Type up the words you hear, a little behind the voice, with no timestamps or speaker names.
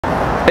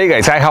Hey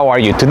guys, hi, how are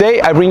you?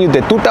 Today I bring you the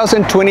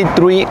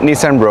 2023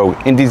 Nissan Rogue.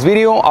 In this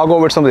video, I'll go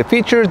over some of the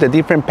features, the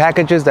different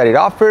packages that it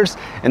offers,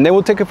 and then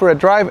we'll take it for a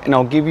drive and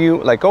I'll give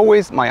you, like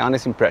always, my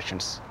honest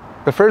impressions.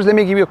 But first, let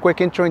me give you a quick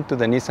intro into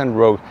the Nissan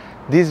Rogue.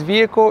 This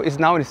vehicle is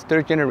now in its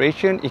third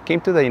generation. It came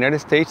to the United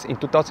States in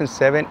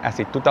 2007 as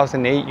a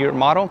 2008 year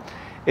model.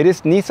 It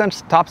is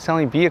Nissan's top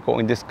selling vehicle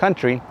in this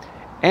country,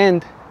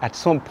 and at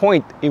some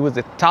point, it was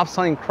the top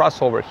selling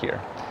crossover here.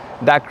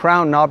 That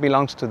crown now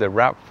belongs to the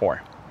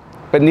RAV4.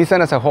 But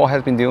Nissan as a whole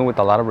has been dealing with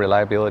a lot of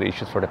reliability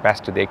issues for the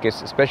past 2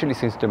 decades, especially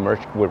since the merge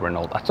with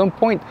Renault. At some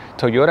point,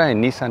 Toyota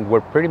and Nissan were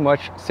pretty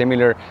much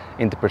similar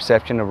in the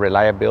perception of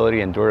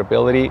reliability and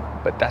durability,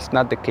 but that's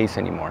not the case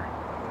anymore.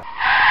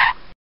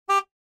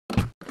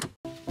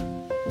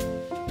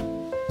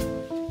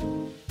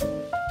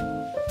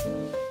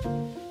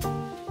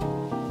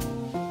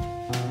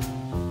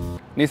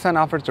 Nissan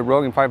offers the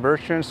Rogue in 5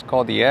 versions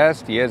called the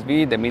S, the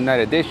SV, the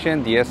Midnight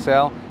Edition, the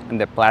SL, and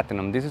the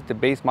Platinum. This is the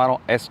base model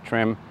S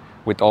trim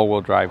with all-wheel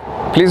drive.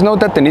 Please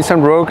note that the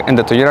Nissan Rogue and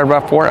the Toyota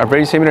RAV4 are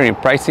very similar in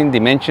pricing,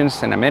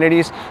 dimensions, and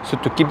amenities. So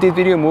to keep this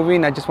video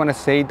moving, I just want to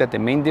say that the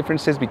main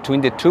differences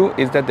between the two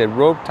is that the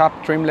Rogue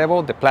top trim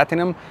level, the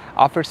Platinum,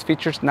 offers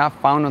features not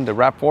found on the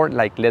RAV4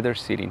 like leather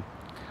seating.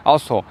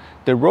 Also,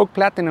 the Rogue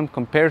Platinum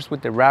compares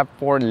with the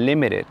RAV4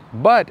 Limited,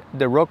 but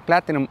the Rogue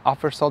Platinum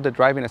offers all the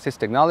driving assist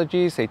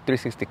technologies, a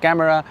 360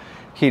 camera,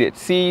 heated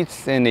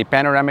seats, and a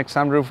panoramic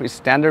sunroof is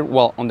standard.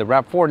 While on the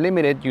RAV4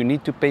 Limited, you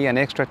need to pay an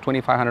extra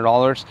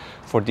 $2,500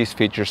 for these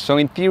features. So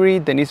in theory,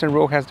 the Nissan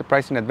Rogue has the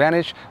pricing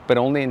advantage, but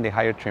only in the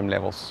higher trim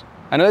levels.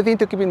 Another thing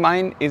to keep in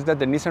mind is that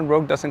the Nissan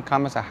Rogue doesn't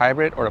come as a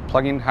hybrid or a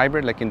plug-in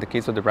hybrid like in the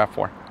case of the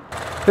RAV4.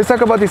 Let's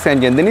talk about this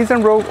engine. The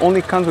Nissan Rogue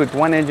only comes with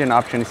one engine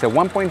option. It's a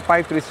 1.5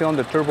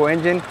 3-cylinder turbo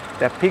engine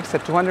that peaks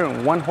at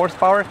 201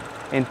 horsepower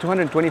and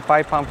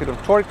 225 pound-feet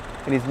of torque,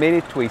 and is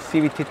mated to a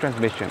CVT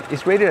transmission.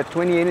 It's rated at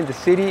 28 in the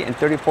city and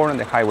 34 on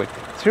the highway.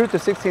 0 to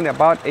 60 in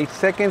about 8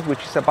 seconds,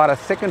 which is about a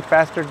second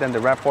faster than the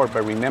RAV4.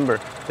 But remember,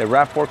 the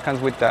RAV4 comes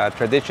with a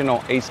traditional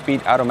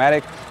 8-speed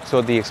automatic,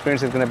 so the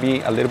experience is going to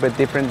be a little bit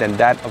different than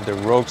that of the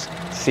Rogue's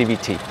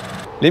CVT.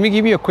 Let me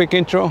give you a quick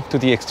intro to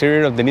the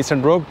exterior of the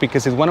Nissan Rogue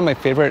because it's one of my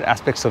favorite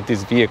aspects of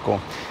this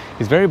vehicle.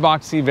 It's very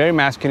boxy, very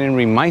masculine,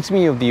 reminds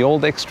me of the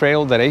old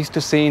X-Trail that I used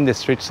to see in the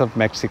streets of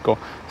Mexico.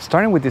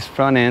 Starting with this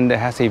front end that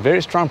has a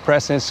very strong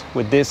presence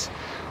with this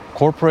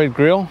corporate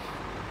grille,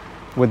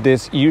 with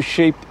this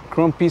U-shaped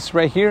chrome piece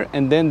right here,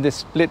 and then the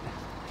split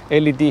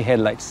LED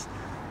headlights.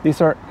 These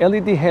are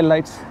LED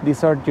headlights.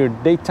 These are your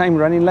daytime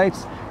running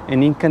lights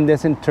and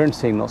incandescent turn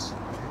signals.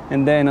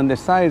 And then on the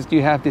sides,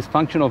 you have these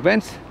functional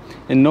vents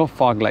and no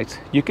fog lights.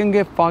 You can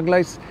get fog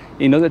lights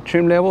in other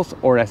trim levels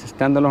or as a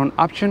standalone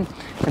option.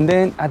 And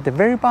then at the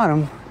very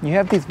bottom, you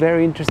have this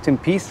very interesting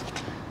piece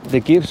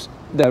that gives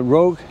the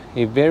Rogue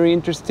a very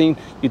interesting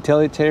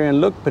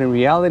utilitarian look, but in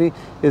reality,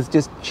 it's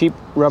just cheap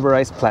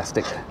rubberized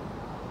plastic.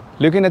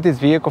 Looking at this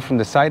vehicle from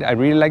the side, I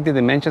really like the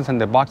dimensions and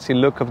the boxy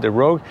look of the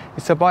Rogue.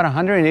 It's about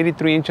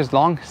 183 inches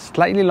long,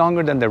 slightly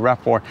longer than the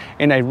RAV4.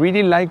 And I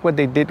really like what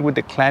they did with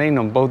the cladding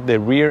on both the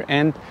rear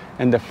end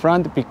and the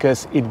front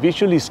because it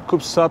visually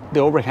scoops up the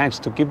overhangs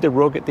to give the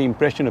Rogue the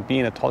impression of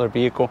being a taller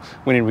vehicle,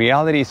 when in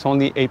reality it's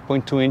only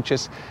 8.2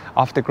 inches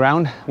off the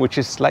ground, which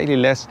is slightly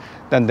less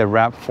than the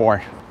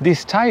RAV4.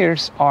 These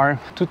tires are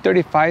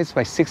 235s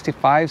by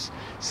 65s,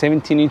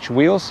 17-inch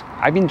wheels.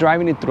 I've been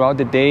driving it throughout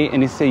the day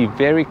and it's a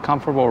very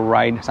comfortable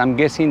ride. So I'm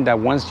guessing that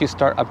once you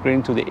start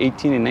upgrading to the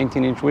 18 and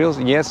 19-inch wheels,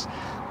 yes,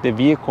 the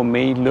vehicle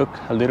may look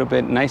a little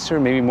bit nicer,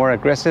 maybe more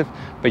aggressive,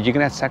 but you're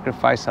gonna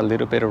sacrifice a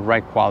little bit of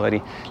ride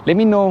quality. Let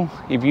me know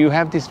if you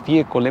have this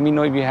vehicle. Let me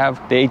know if you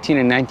have the 18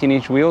 and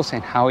 19-inch wheels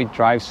and how it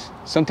drives.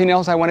 Something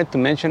else I wanted to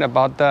mention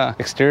about the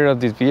exterior of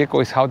this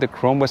vehicle is how the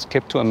chrome was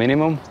kept to a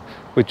minimum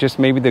with just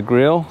maybe the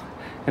grille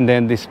and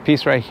then this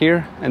piece right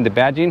here and the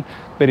badging.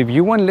 But if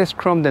you want less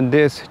chrome than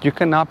this, you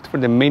can opt for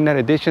the Midnight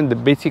Edition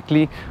that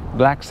basically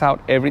blacks out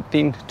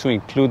everything to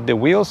include the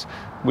wheels,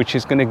 which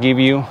is gonna give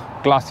you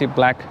glossy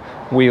black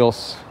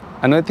wheels.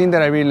 Another thing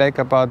that I really like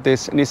about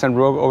this Nissan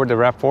Rogue over the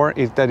RAV4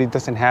 is that it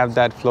doesn't have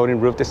that floating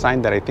roof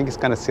design that I think is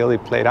kind of silly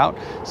played out.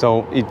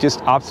 So it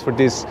just opts for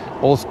this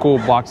old school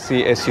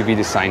boxy SUV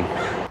design.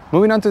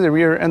 Moving on to the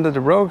rear end of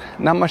the Rogue,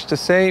 not much to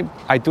say.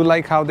 I do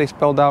like how they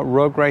spelled out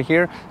Rogue right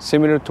here,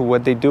 similar to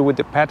what they do with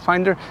the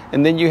Pathfinder.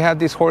 And then you have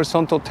these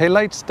horizontal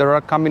taillights that are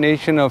a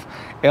combination of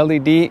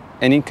LED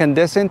and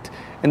incandescent.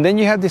 And then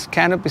you have this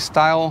canopy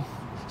style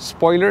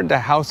spoiler that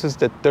houses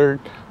the third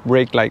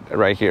brake light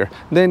right here.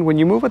 Then when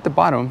you move at the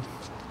bottom,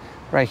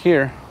 right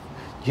here,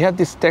 you have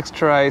this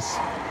texturized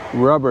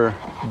rubber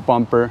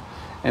bumper,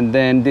 and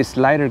then this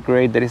lighter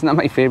gray that is not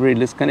my favorite, it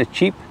looks kind of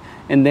cheap.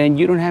 And then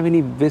you don't have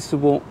any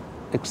visible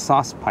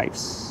exhaust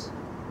pipes.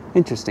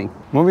 Interesting.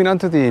 Moving on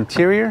to the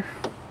interior.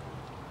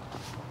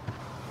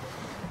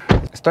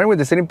 Starting with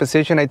the sitting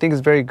position, I think is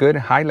very good,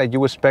 high like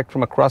you would expect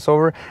from a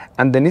crossover,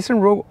 and the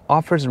Nissan Rogue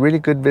offers really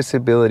good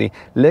visibility.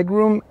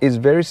 Legroom is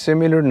very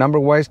similar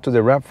number-wise to the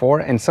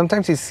RAV4, and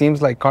sometimes it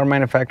seems like car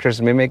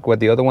manufacturers mimic what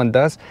the other one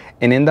does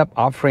and end up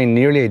offering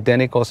nearly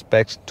identical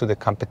specs to the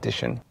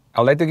competition.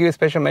 I'd like to give a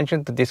special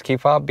mention to this key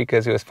fob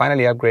because it was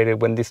finally upgraded.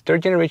 When this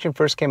third generation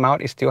first came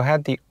out, it still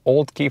had the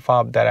old key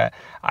fob that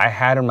I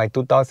had on my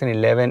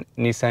 2011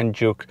 Nissan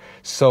Juke.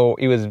 So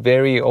it was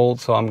very old,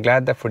 so I'm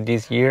glad that for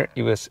this year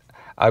it was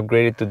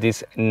upgraded to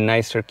this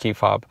nicer key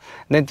fob.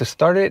 And then to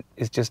start it,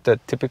 it's just a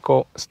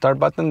typical start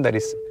button that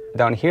is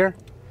down here.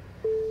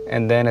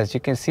 And then as you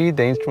can see,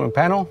 the instrument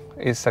panel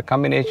is a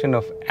combination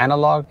of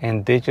analog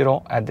and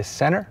digital at the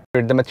center.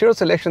 The material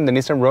selection, the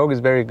Nissan Rogue,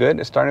 is very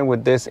good, starting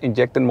with this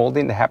injected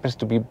molding that happens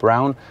to be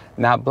brown,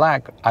 not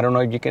black. I don't know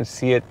if you can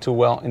see it too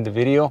well in the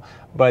video,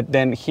 but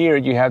then here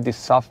you have this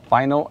soft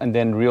vinyl and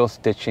then real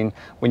stitching.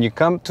 When you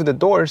come to the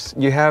doors,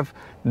 you have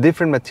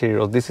different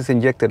materials. This is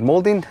injected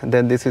molding,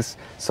 then this is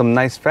some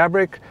nice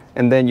fabric,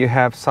 and then you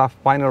have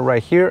soft vinyl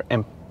right here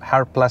and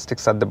hard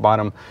plastics at the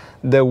bottom.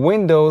 The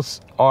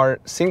windows are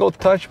single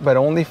touch, but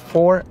only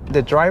for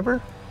the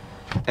driver,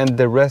 and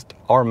the rest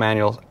are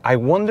manuals. I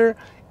wonder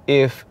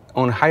if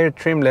on higher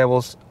trim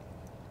levels,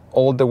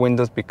 all the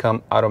windows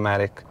become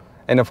automatic.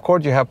 And of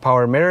course you have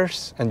power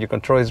mirrors and your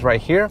control is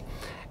right here.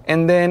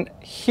 And then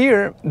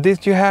here,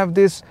 you have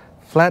this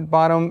flat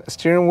bottom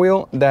steering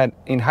wheel that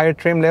in higher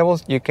trim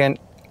levels, you can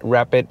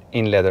wrap it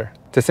in leather.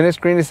 The center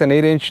screen is an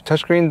 8-inch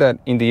touchscreen that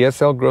in the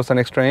SL grows an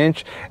extra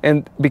inch.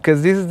 And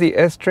because this is the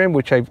S trim,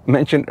 which I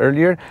mentioned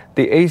earlier,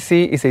 the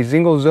AC is a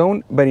single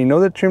zone, but in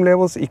other trim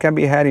levels, it can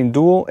be had in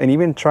dual and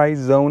even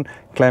tri-zone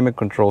climate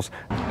controls.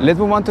 Let's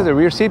move on to the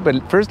rear seat,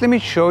 but first let me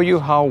show you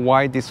how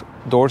wide these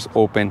doors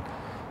open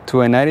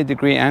to a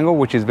 90-degree angle,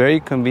 which is very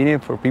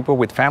convenient for people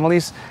with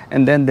families.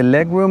 And then the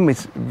legroom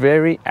is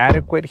very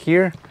adequate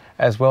here,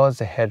 as well as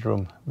the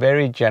headroom,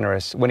 very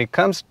generous. When it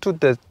comes to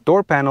the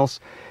door panels,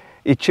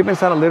 it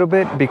cheapens out a little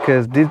bit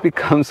because this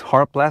becomes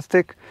hard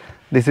plastic.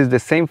 This is the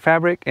same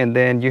fabric, and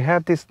then you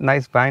have this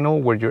nice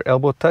vinyl where your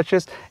elbow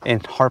touches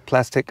and hard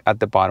plastic at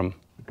the bottom.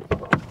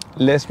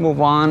 Let's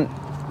move on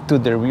to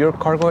the rear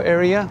cargo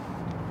area.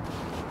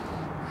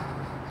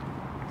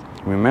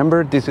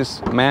 Remember, this is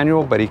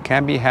manual, but it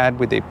can be had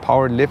with a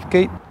power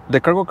liftgate. The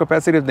cargo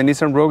capacity of the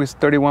Nissan Rogue is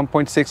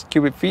 31.6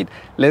 cubic feet,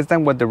 less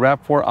than what the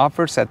RAV4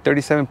 offers at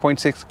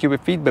 37.6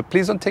 cubic feet, but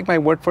please don't take my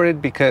word for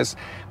it because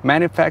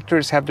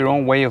manufacturers have their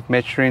own way of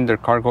measuring their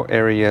cargo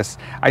areas.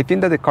 I think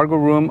that the cargo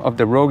room of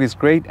the Rogue is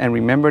great, and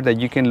remember that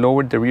you can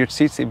lower the rear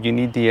seats if you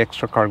need the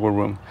extra cargo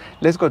room.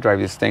 Let's go drive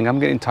this thing. I'm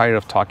getting tired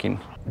of talking.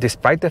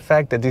 Despite the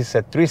fact that this is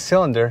a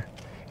 3-cylinder,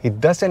 it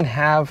doesn't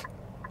have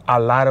a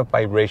lot of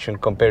vibration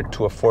compared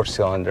to a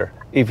 4-cylinder.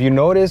 If you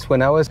notice,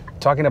 when I was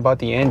talking about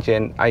the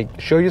engine, I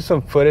showed you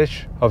some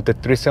footage of the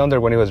 3-cylinder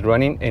when it was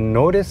running, and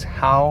notice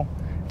how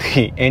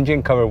the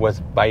engine cover was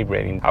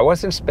vibrating. I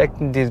wasn't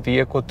expecting this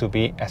vehicle to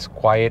be as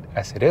quiet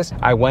as it is.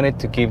 I wanted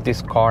to give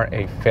this car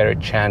a fair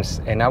chance,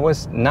 and I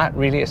was not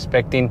really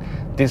expecting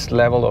this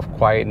level of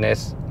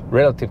quietness,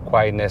 relative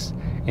quietness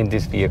in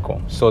this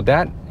vehicle. So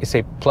that is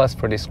a plus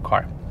for this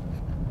car.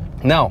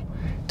 Now,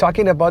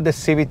 talking about the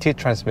CVT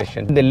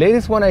transmission, the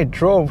latest one I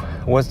drove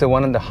was the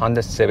one on the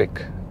Honda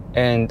Civic,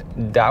 and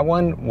that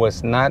one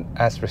was not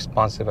as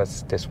responsive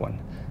as this one.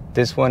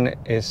 This one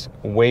is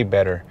way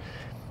better.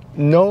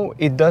 No,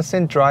 it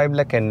doesn't drive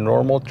like a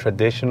normal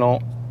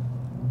traditional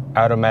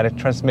automatic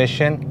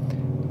transmission,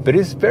 but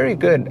it's very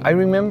good. I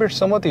remember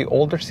some of the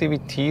older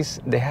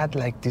CVTs, they had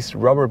like this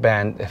rubber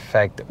band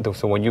effect.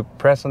 So when you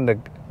press on the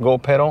go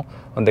pedal,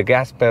 on the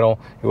gas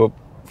pedal, it will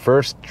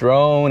first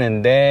drone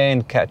and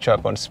then catch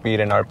up on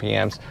speed and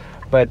RPMs.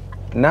 But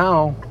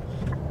now,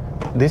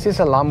 this is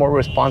a lot more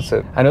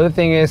responsive. Another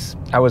thing is,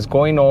 I was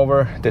going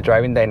over the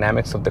driving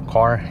dynamics of the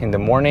car in the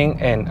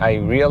morning, and I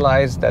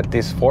realized that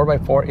this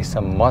 4x4 is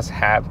a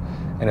must-have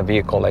in a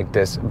vehicle like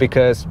this,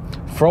 because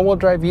front-wheel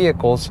drive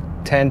vehicles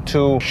tend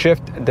to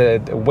shift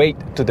the weight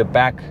to the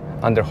back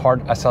under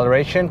hard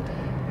acceleration,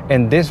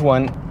 and this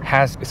one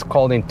it's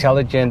called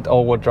intelligent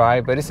all-wheel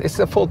drive, but it's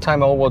a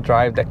full-time all-wheel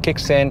drive that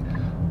kicks in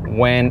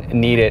when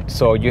needed.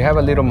 So you have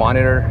a little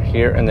monitor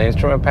here in the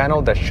instrument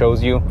panel that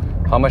shows you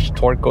how much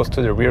torque goes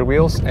to the rear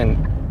wheels, and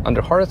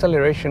under hard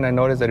acceleration I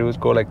noticed that it would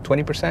go like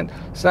 20%.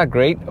 It's not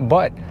great,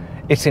 but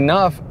it's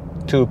enough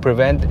to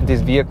prevent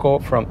this vehicle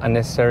from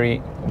unnecessary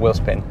wheel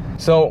spin.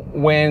 So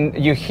when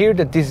you hear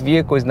that this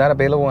vehicle is not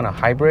available in a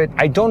hybrid,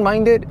 I don't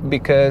mind it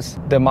because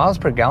the miles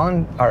per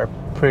gallon are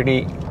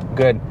pretty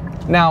good.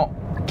 Now,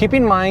 keep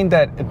in mind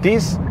that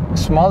these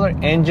smaller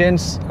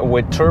engines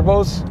with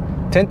turbos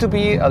tend to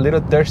be a little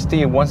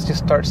thirsty once you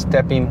start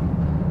stepping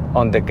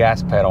on the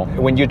gas pedal.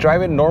 When you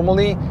drive it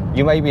normally,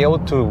 you might be able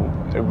to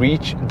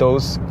reach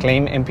those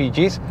claimed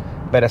MPGs,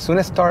 but as soon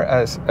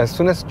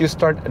as you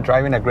start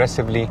driving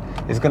aggressively,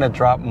 it's gonna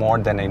drop more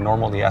than a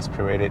normally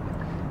aspirated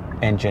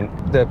engine.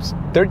 The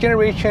third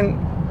generation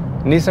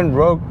Nissan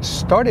Rogue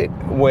started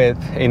with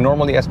a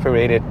normally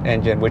aspirated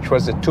engine, which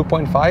was a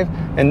 2.5,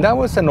 and that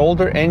was an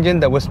older engine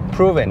that was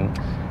proven.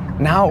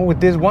 Now with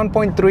this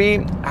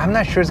 1.3, I'm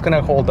not sure it's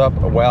gonna hold up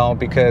well,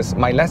 because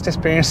my last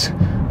experience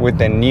with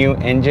the new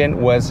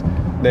engine was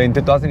in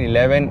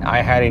 2011.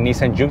 I had a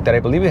Nissan Juke that I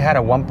believe it had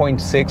a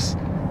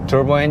 1.6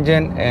 turbo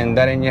engine, and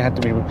that engine had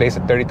to be replaced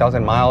at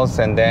 30,000 miles.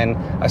 And then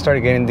I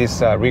started getting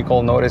these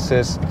recall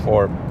notices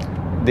for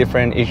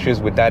different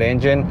issues with that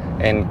engine,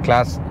 and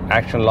class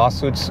action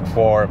lawsuits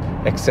for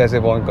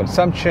excessive oil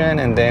consumption,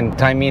 and then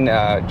timing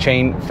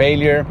chain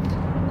failure,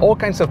 all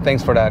kinds of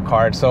things for that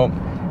car. So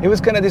it was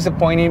kind of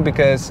disappointing,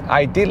 because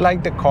I did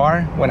like the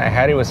car when I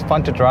had it. It was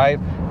fun to drive,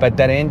 but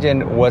that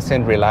engine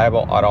wasn't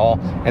reliable at all.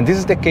 And this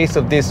is the case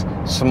of this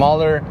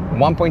smaller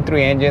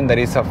 1.3 engine that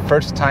is a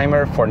first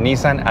timer for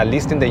Nissan, at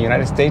least in the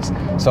United States.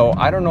 So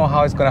I don't know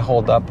how it's gonna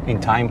hold up in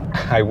time.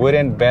 I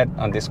wouldn't bet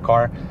on this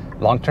car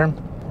long term,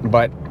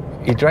 but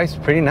it drives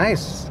pretty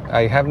nice.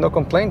 I have no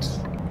complaints.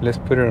 Let's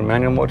put it in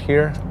manual mode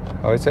here.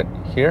 How is it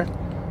here?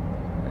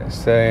 It's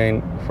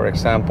saying, for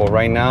example,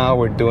 right now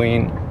we're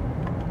doing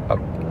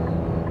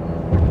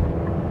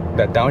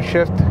that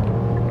downshift,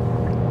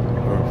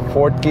 or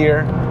fourth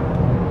gear,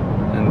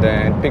 and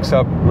then it picks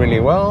up really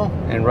well.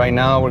 And right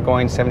now we're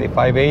going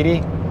 75,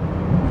 80,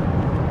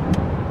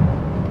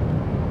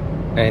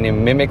 and it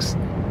mimics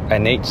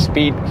an 8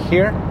 speed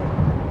here.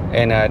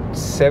 And at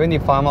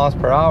 75 miles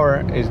per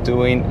hour is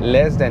doing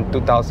less than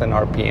 2,000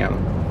 RPM.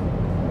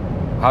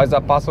 How is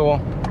that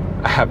possible?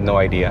 I have no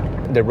idea.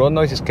 The road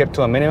noise is kept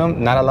to a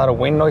minimum, not a lot of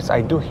wind noise.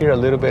 I do hear a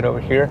little bit over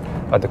here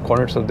at the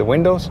corners of the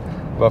windows,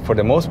 but for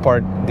the most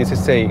part, this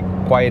is a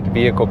quiet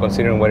vehicle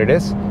considering what it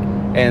is.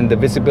 And the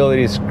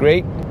visibility is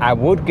great. I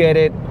would get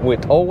it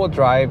with all-wheel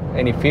drive,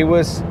 and if it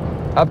was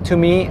up to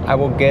me, I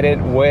will get it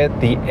with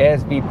the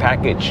SV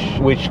package,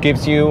 which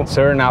gives you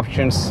certain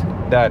options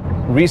that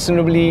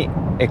reasonably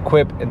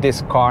equip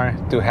this car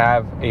to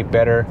have a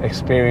better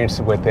experience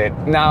with it.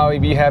 Now,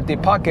 if you have the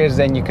pockets,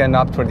 then you can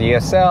opt for the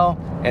SL,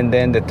 and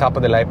then the top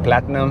of the line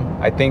Platinum.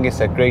 I think it's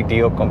a great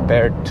deal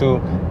compared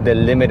to the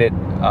limited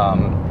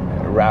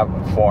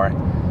RAV4.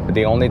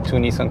 The only 2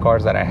 Nissan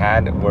cars that I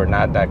had were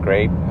not that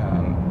great.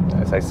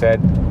 As I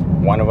said,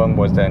 one of them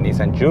was the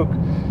Nissan Juke.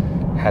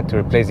 Had to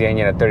replace the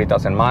engine at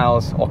 30,000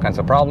 miles, all kinds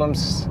of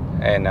problems.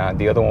 And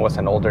the other one was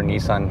an older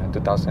Nissan,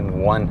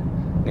 2001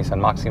 Nissan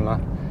Maxima.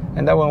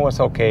 And that one was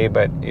okay,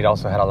 but it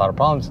also had a lot of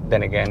problems.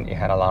 Then again, it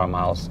had a lot of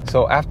miles.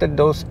 So after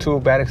those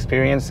 2 bad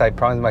experiences, I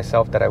promised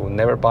myself that I would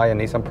never buy a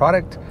Nissan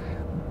product.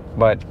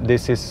 But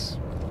this is,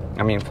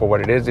 I mean, for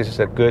what it is, this is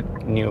a good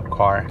new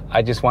car.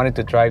 I just wanted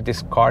to drive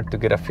this car to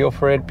get a feel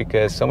for it,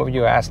 because some of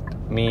you asked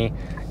me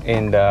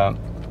in the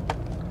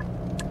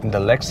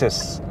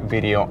Lexus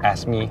video,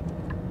 asked me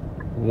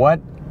what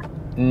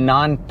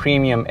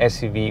non-premium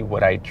SUV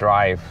would I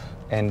drive?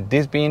 And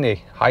this being a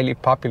highly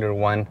popular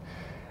one,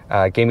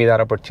 gave me that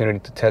opportunity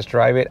to test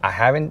drive it. I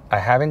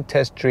haven't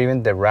test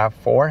driven the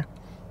RAV4,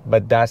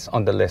 but that's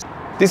on the list.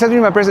 This has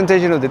been my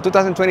presentation of the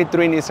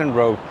 2023 Nissan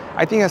Rogue.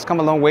 I think it has come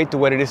a long way to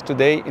what it is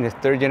today in its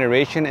 3rd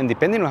generation, and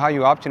depending on how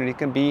you option it, it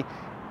can be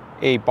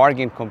a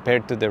bargain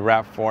compared to the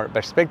RAV4. But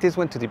expect this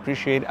one to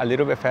depreciate a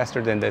little bit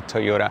faster than the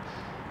Toyota.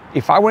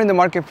 If I were in the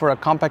market for a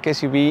compact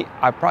SUV,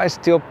 I'd probably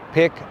still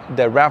pick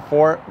the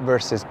RAV4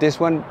 versus this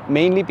one,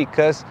 mainly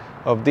because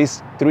of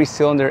this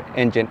 3-cylinder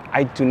engine.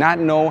 I do not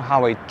know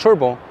how a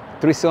turbo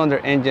 3-cylinder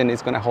engine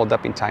is going to hold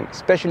up in time,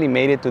 especially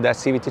made it to that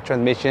CVT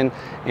transmission,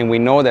 and we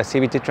know that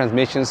CVT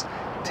transmissions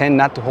tend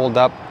not to hold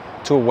up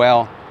too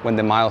well when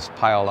the miles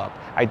pile up.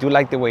 I do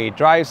like the way it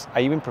drives.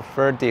 I even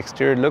prefer the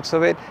exterior looks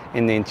of it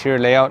and the interior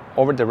layout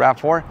over the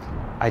RAV4.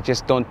 I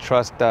just don't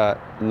trust the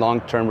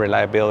long-term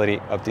reliability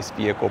of this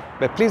vehicle.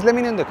 But please let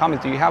me know in the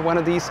comments, do you have one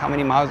of these? How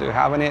many miles do you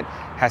have on it?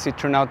 Has it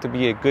turned out to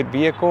be a good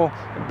vehicle,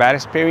 a bad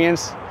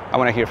experience? I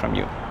want to hear from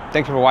you.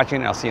 Thank you for watching,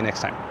 and I'll see you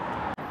next time.